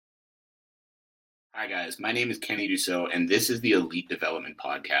Hi, guys. My name is Kenny Dussault, and this is the Elite Development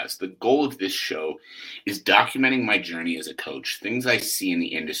Podcast. The goal of this show is documenting my journey as a coach, things I see in the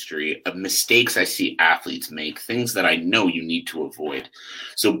industry, mistakes I see athletes make, things that I know you need to avoid.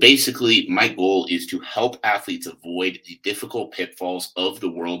 So basically, my goal is to help athletes avoid the difficult pitfalls of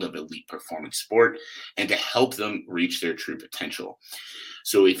the world of elite performance sport and to help them reach their true potential.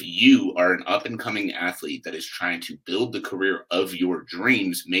 So if you are an up-and-coming athlete that is trying to build the career of your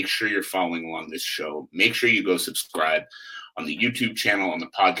dreams, make sure you're following along this show. Make sure you go subscribe on the YouTube channel, on the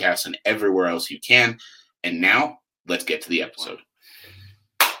podcast, and everywhere else you can. And now, let's get to the episode.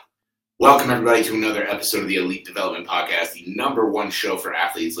 Welcome, everybody, to another episode of the Elite Development Podcast, the number one show for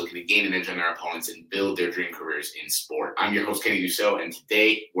athletes looking to gain an edge on their opponents and build their dream careers in sport. I'm your host, Kenny Dussault, and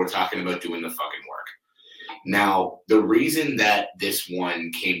today we're talking about doing the fucking work. Now, the reason that this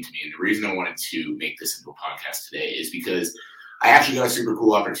one came to me and the reason I wanted to make this into a podcast today is because I actually got a super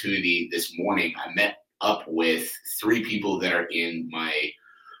cool opportunity this morning. I met up with three people that are in my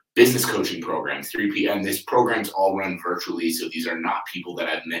business coaching program. And this program's all run virtually, so these are not people that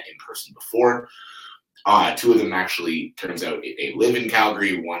I've met in person before. Two of them actually, turns out, they live in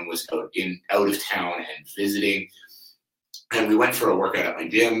Calgary. One was out of town and visiting. And we went for a workout at my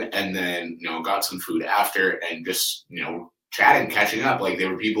gym and then, got some food after and just, chatting, catching up. Like, they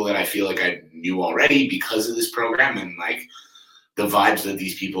were people that I feel like I knew already because of this program, and like the vibes that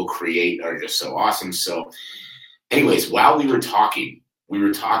these people create are just so awesome. So anyways, while we were talking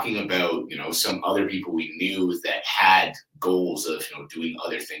about, some other people we knew that had goals of, doing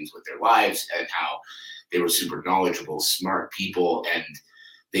other things with their lives and how they were super knowledgeable, smart people, and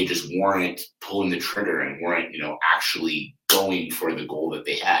they just weren't pulling the trigger and weren't, actually going for the goal that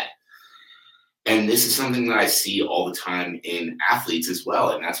they had. And this is something that I see all the time in athletes as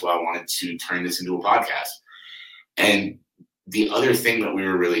well. And that's why I wanted to turn this into a podcast. And the other thing that we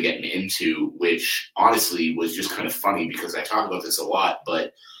were really getting into, which honestly was just kind of funny because I talk about this a lot,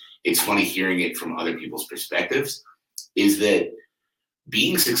 but it's funny hearing it from other people's perspectives, is that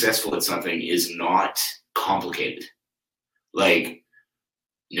being successful at something is not complicated. Like,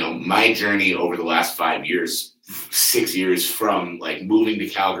 my journey over the last 6 years from like moving to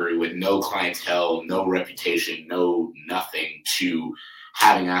Calgary with no clientele, no reputation, no nothing, to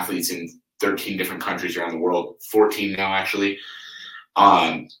having athletes in 13 different countries around the world, 14 now actually,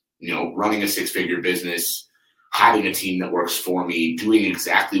 running a six-figure business, having a team that works for me, doing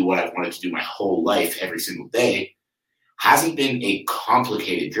exactly what I've wanted to do my whole life every single day, hasn't been a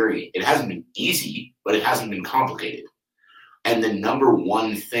complicated journey. It hasn't been easy, but it hasn't been complicated. And the number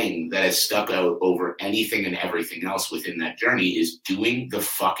one thing that has stuck out over anything and everything else within that journey is doing the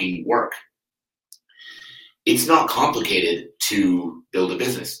fucking work. It's not complicated to build a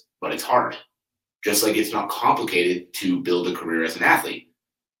business, but it's hard. Just like it's not complicated to build a career as an athlete,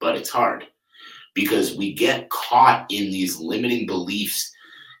 but it's hard. Because we get caught in these limiting beliefs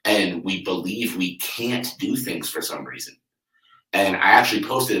and we believe we can't do things for some reason. And I actually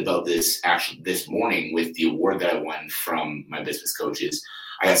posted about this this morning with the award that I won from my business coaches.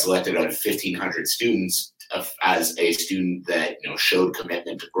 I got selected out of 1,500 students as a student that, showed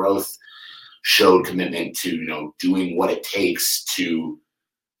commitment to growth, showed commitment to, doing what it takes to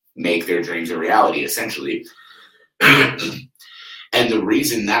make their dreams a reality, essentially. And the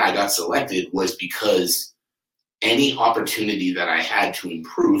reason that I got selected was because any opportunity that I had to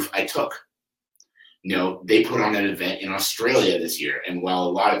improve, I took. They put on an event in Australia this year. And while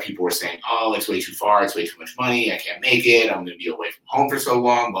a lot of people were saying, oh, it's way too far, it's way too much money, I can't make it, I'm going to be away from home for so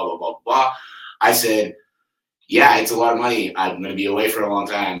long, blah, blah, blah, blah. I said, yeah, it's a lot of money. I'm going to be away for a long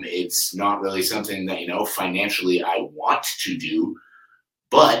time. It's not really something that, financially I want to do,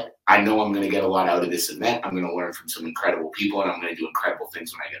 but I know I'm going to get a lot out of this event. I'm going to learn from some incredible people, and I'm going to do incredible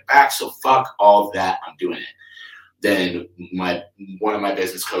things when I get back. So fuck all of that. I'm doing it. Then one of my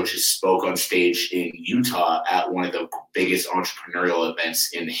business coaches spoke on stage in Utah at one of the biggest entrepreneurial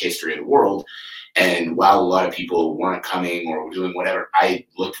events in the history of the world. And while a lot of people weren't coming or doing whatever, I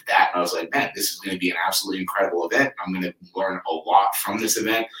looked at that and I was like, man, this is going to be an absolutely incredible event. I'm going to learn a lot from this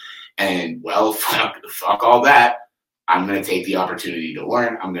event. And fuck all that. I'm going to take the opportunity to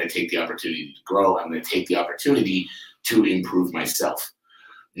learn. I'm going to take the opportunity to grow. I'm going to take the opportunity to improve myself.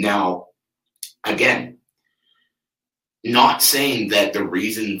 Now, again, not saying that the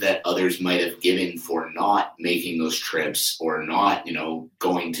reason that others might have given for not making those trips or not,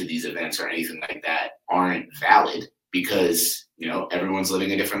 going to these events or anything like that aren't valid, because, everyone's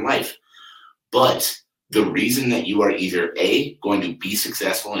living a different life. But the reason that you are either A, going to be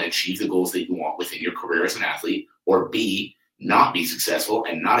successful and achieve the goals that you want within your career as an athlete, or B, not be successful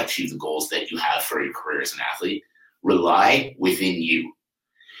and not achieve the goals that you have for your career as an athlete, rely within you.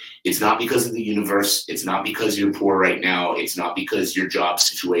 It's not because of the universe. It's not because you're poor right now. It's not because your job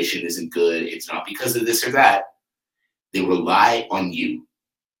situation isn't good. It's not because of this or that. They rely on you.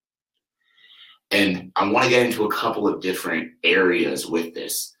 And I want to get into a couple of different areas with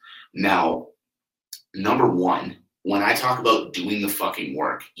this. Now, number one, when I talk about doing the fucking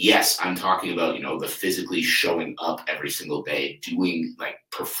work, yes, I'm talking about, the physically showing up every single day, doing,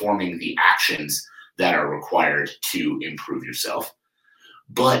 performing the actions that are required to improve yourself.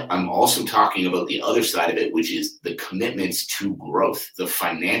 But I'm also talking about the other side of it, which is the commitments to growth, the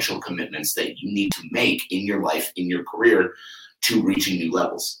financial commitments that you need to make in your life, in your career, to reaching new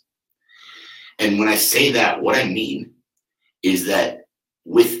levels. And when I say that, what I mean is that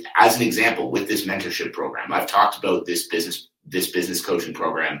as an example, with this mentorship program, I've talked about this business coaching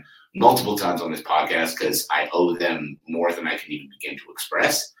program multiple times on this podcast because I owe them more than I can even begin to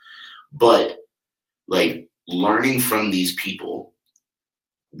express. But learning from these people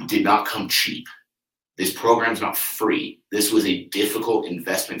did not come cheap. This program's not free. This was a difficult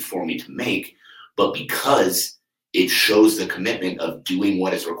investment for me to make, but because it shows the commitment of doing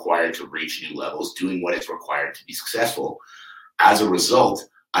what is required to reach new levels, doing what is required to be successful, as a result,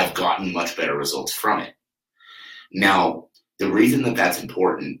 I've gotten much better results from it. Now, the reason that that's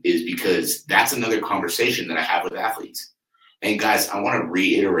important is because that's another conversation that I have with athletes. And guys, I want to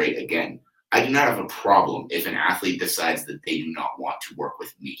reiterate again, I do not have a problem if an athlete decides that they do not want to work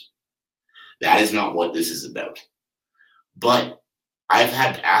with me. That is not what this is about. But I've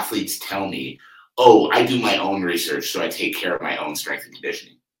had athletes tell me, oh, I do my own research, so I take care of my own strength and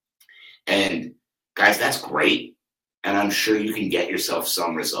conditioning. And guys, that's great. And I'm sure you can get yourself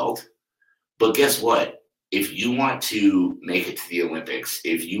some result. But guess what? If you want to make it to the Olympics,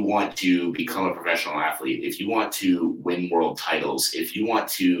 if you want to become a professional athlete, if you want to win world titles, if you want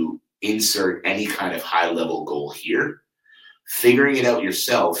to insert any kind of high-level goal here, figuring it out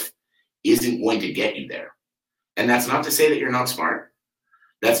yourself isn't going to get you there. And that's not to say that you're not smart.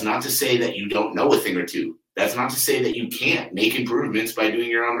 That's not to say that you don't know a thing or two. That's not to say that you can't make improvements by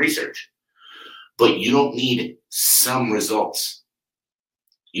doing your own research. But you don't need some results.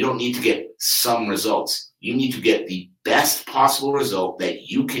 You don't need to get some results. You need to get the best possible result that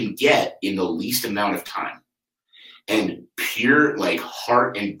you can get in the least amount of time. And pure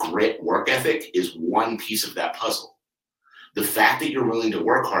heart and grit work ethic is one piece of that puzzle. The fact that you're willing to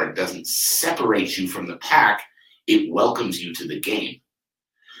work hard doesn't separate you from the pack. It welcomes you to the game.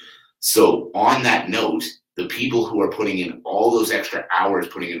 So on that note, the people who are putting in all those extra hours,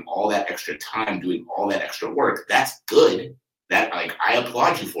 putting in all that extra time, doing all that extra work, that's good. That I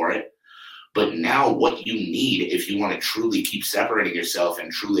applaud you for it. But now what you need, if you want to truly keep separating yourself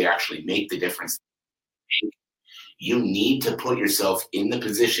and truly actually make the difference, you need to put yourself in the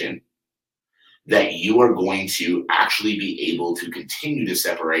position that you are going to actually be able to continue to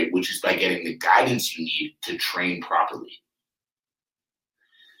separate, which is by getting the guidance you need to train properly.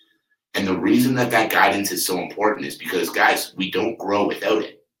 And the reason that guidance is so important is because, guys, we don't grow without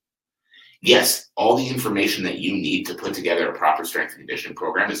it. Yes, all the information that you need to put together a proper strength and conditioning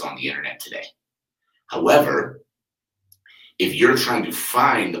program is on the internet today. However, if you're trying to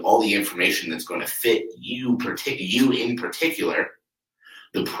find all the information that's going to fit you in particular,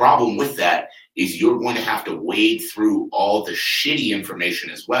 the problem with that is you're going to have to wade through all the shitty information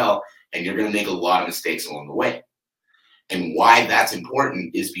as well, and you're going to make a lot of mistakes along the way. And why that's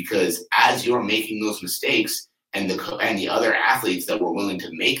important is because as you're making those mistakes and the other athletes that were willing to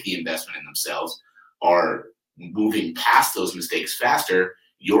make the investment in themselves are moving past those mistakes faster,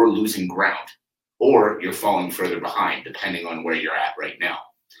 you're losing ground or you're falling further behind, depending on where you're at right now.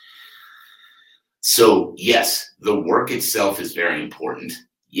 So yes, the work itself is very important,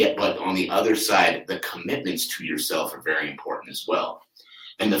 but on the other side, the commitments to yourself are very important as well.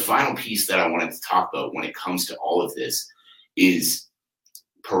 And the final piece that I wanted to talk about when it comes to all of this is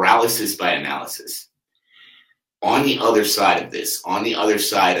paralysis by analysis. On the other side of this, on the other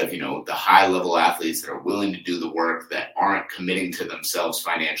side of, the high level athletes that are willing to do the work, that aren't committing to themselves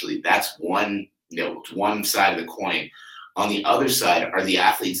financially, that's one side of the coin. On the other side are the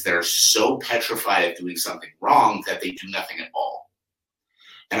athletes that are so petrified of doing something wrong that they do nothing at all.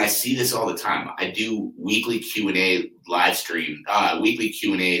 And I see this all the time. I do weekly Q&A live stream, weekly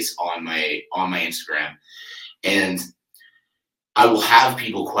Q&As on my Instagram. And I will have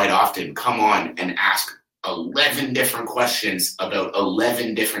people quite often come on and ask 11 different questions about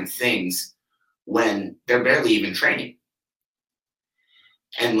 11 different things when they're barely even training.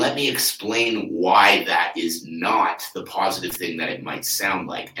 And let me explain why that is not the positive thing that it might sound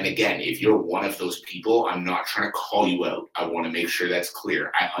like. And again, if you're one of those people, I'm not trying to call you out. I want to make sure that's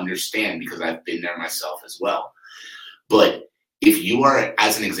clear. I understand because I've been there myself as well. But If you are,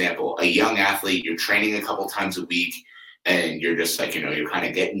 as an example, a young athlete, you're training a couple times a week and you're just like, you're kind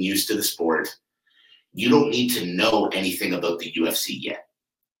of getting used to the sport, you don't need to know anything about the UFC yet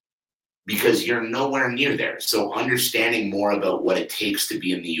because you're nowhere near there. So understanding more about what it takes to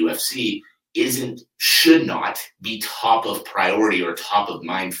be in the UFC should not be top of priority or top of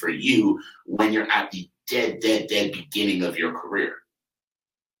mind for you when you're at the dead beginning of your career.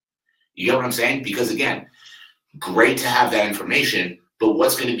 You get what I'm saying? Because again, great to have that information, but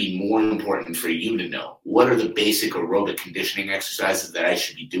what's going to be more important for you to know? What are the basic aerobic conditioning exercises that I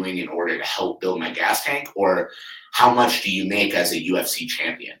should be doing in order to help build my gas tank? Or how much do you make as a UFC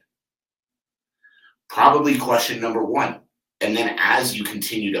champion? Probably question number one. And then as you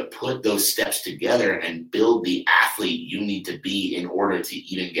continue to put those steps together and build the athlete you need to be in order to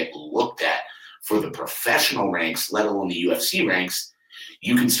even get looked at for the professional ranks, let alone the UFC ranks,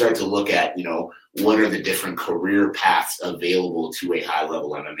 you can start to look at, what are the different career paths available to a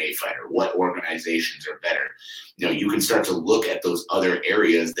high-level MMA fighter? What organizations are better? You can start to look at those other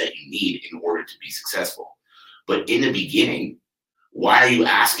areas that you need in order to be successful. But in the beginning, why are you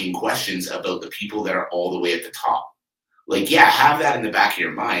asking questions about the people that are all the way at the top? Have that in the back of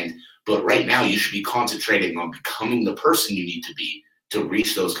your mind, but right now you should be concentrating on becoming the person you need to be to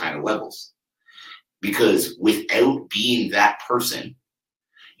reach those kind of levels. Because without being that person,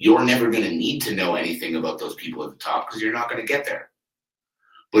 you're never going to need to know anything about those people at the top because you're not going to get there.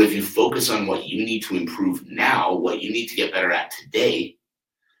 But if you focus on what you need to improve now, what you need to get better at today,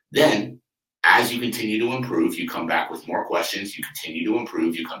 then as you continue to improve, you come back with more questions, you continue to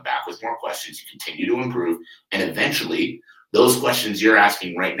improve, you come back with more questions, you continue to improve, and eventually those questions you're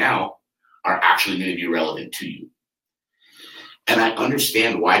asking right now are actually going to be relevant to you. And I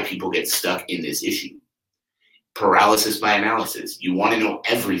understand why people get stuck in this issue. Paralysis by analysis. You want to know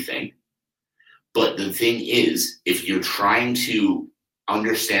everything, but the thing is, if you're trying to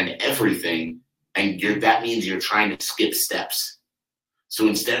understand everything, and that means you're trying to skip steps. So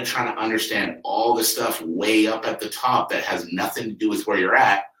instead of trying to understand all the stuff way up at the top that has nothing to do with where you're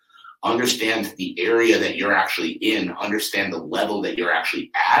at, understand the area that you're actually in, understand the level that you're actually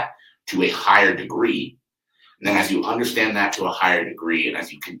at to a higher degree. And then as you understand that to a higher degree, and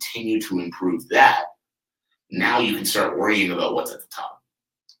as you continue to improve that, now you can start worrying about what's at the top.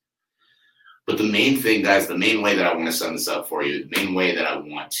 But the main thing, guys, the main way that I want to sum this up for you, the main way that I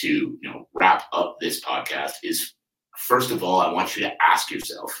want to wrap up this podcast is, first of all, I want you to ask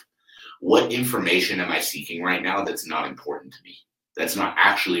yourself, what information am I seeking right now that's not important to me, that's not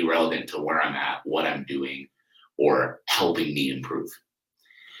actually relevant to where I'm at, what I'm doing, or helping me improve?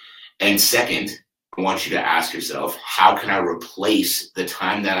 And second, I want you to ask yourself, how can I replace the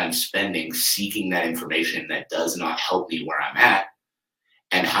time that I'm spending seeking that information that does not help me where I'm at?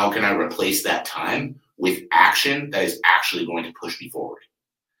 And how can I replace that time with action that is actually going to push me forward?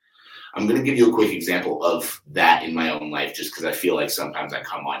 I'm going to give you a quick example of that in my own life, just because I feel like sometimes I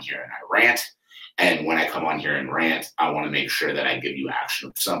come on here and I rant. And when I come on here and rant, I want to make sure that I give you action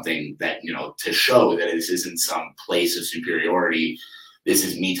of something that, to show that this isn't some place of superiority. This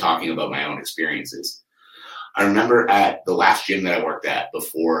is me talking about my own experiences. I remember at the last gym that I worked at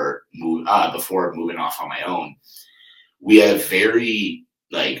before moving off on my own, we had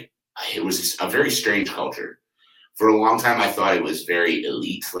it was a very strange culture. For a long time, I thought it was very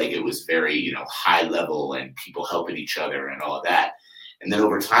elite, it was very, high level and people helping each other and all of that. And then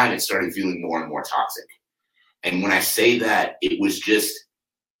over time, it started feeling more and more toxic. And when I say that, it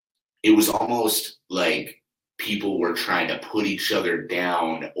was almost like people were trying to put each other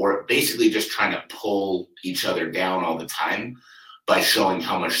down, or basically just trying to pull each other down all the time by showing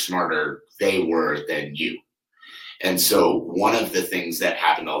how much smarter they were than you. And so one of the things that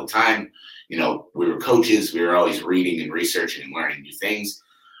happened all the time, we were coaches, we were always reading and researching and learning new things,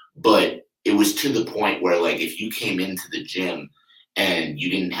 but it was to the point where if you came into the gym and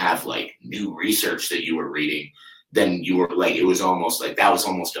you didn't have new research that you were reading, then you were it was almost that was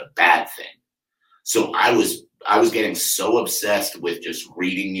almost a bad thing. So I was getting so obsessed with just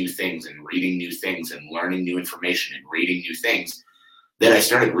reading new things and learning new information and reading new things that I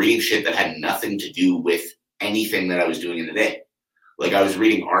started reading shit that had nothing to do with anything that I was doing in the day. I was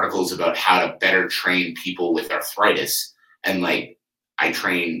reading articles about how to better train people with arthritis. And I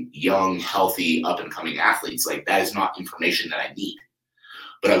train young, healthy, up and coming athletes. That is not information that I need.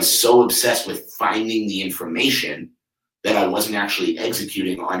 But I was so obsessed with finding the information that I wasn't actually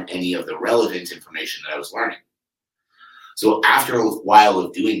executing on any of the relevant information that I was learning. So after a while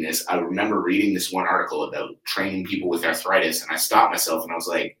of doing this, I remember reading this one article about training people with arthritis, and I stopped myself and I was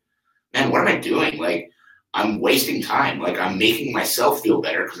like, man, what am I doing? I'm wasting time. I'm making myself feel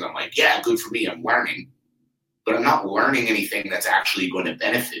better because I'm yeah, good for me, I'm learning. but I'm not learning anything that's actually going to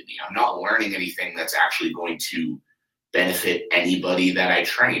benefit me. I'm not learning anything that's actually going to benefit anybody that I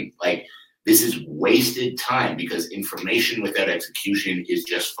train. Like, this is wasted time because information without execution is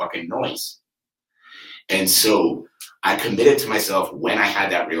just fucking noise. And so I committed to myself when I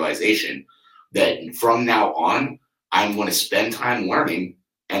had that realization that from now on, I'm going to spend time learning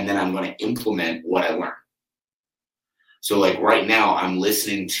and then I'm going to implement what I learn. So like right now, I'm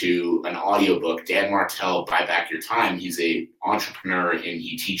listening to an audiobook, Dan Martell, Buy Back Your Time. He's an entrepreneur and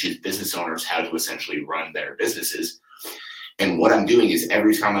he teaches business owners how to essentially run their businesses. And what I'm doing is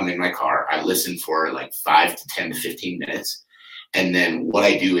every time I'm in my car, I listen for like 5 to 10 to 15 minutes. And then what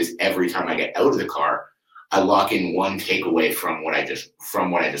I do is every time I get out of the car, I lock in one takeaway from what I just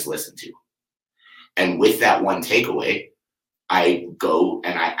listened to. And with that one takeaway, I go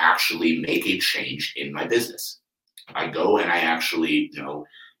and I actually make a change in my business. I go and I actually,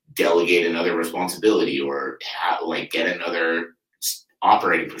 delegate another responsibility or get another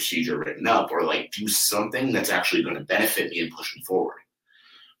operating procedure written up or like do something that's actually going to benefit me and push me forward.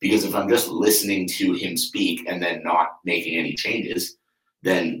 Because if I'm just listening to him speak and then not making any changes,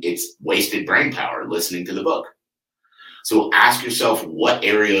 then it's wasted brain power listening to the book. So ask yourself, what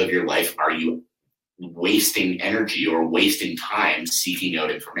area of your life are you wasting energy or wasting time seeking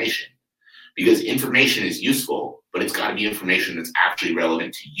out information? Because information is useful, but it's got to be information that's actually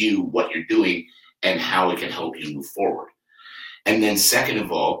relevant to you, what you're doing, and how it can help you move forward. And then second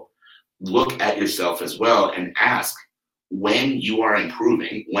of all, look at yourself as well and ask, when you are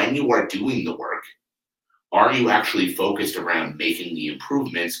improving, when you are doing the work, are you actually focused around making the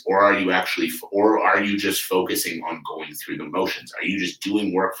improvements, or are you just focusing on going through the motions? Are you just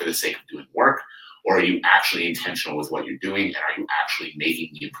doing work for the sake of doing work, or are you actually intentional with what you're doing, and are you actually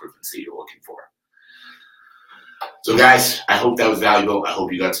making the improvements that you're looking for? So guys, I hope that was valuable. I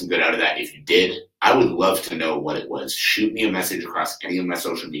hope you got some good out of that. If you did, I would love to know what it was. Shoot me a message across any of my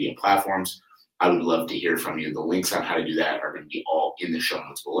social media platforms. I would love to hear from you. The links on how to do that are going to be all in the show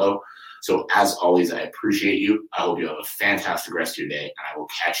notes below. So as always, I appreciate you. I hope you have a fantastic rest of your day, and I will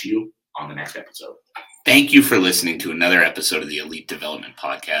catch you on the next episode. Thank you for listening to another episode of the Elite Development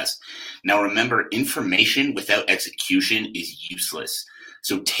Podcast. Now remember, information without execution is useless.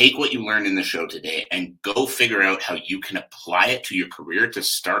 So take what you learned in the show today and go figure out how you can apply it to your career to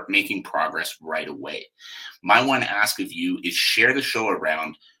start making progress right away. My one ask of you is share the show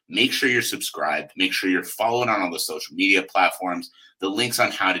around. Make sure you're subscribed. Make sure you're following on all the social media platforms. The links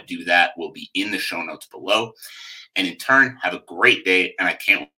on how to do that will be in the show notes below. And in turn, have a great day, and I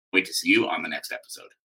can't wait to see you on the next episode.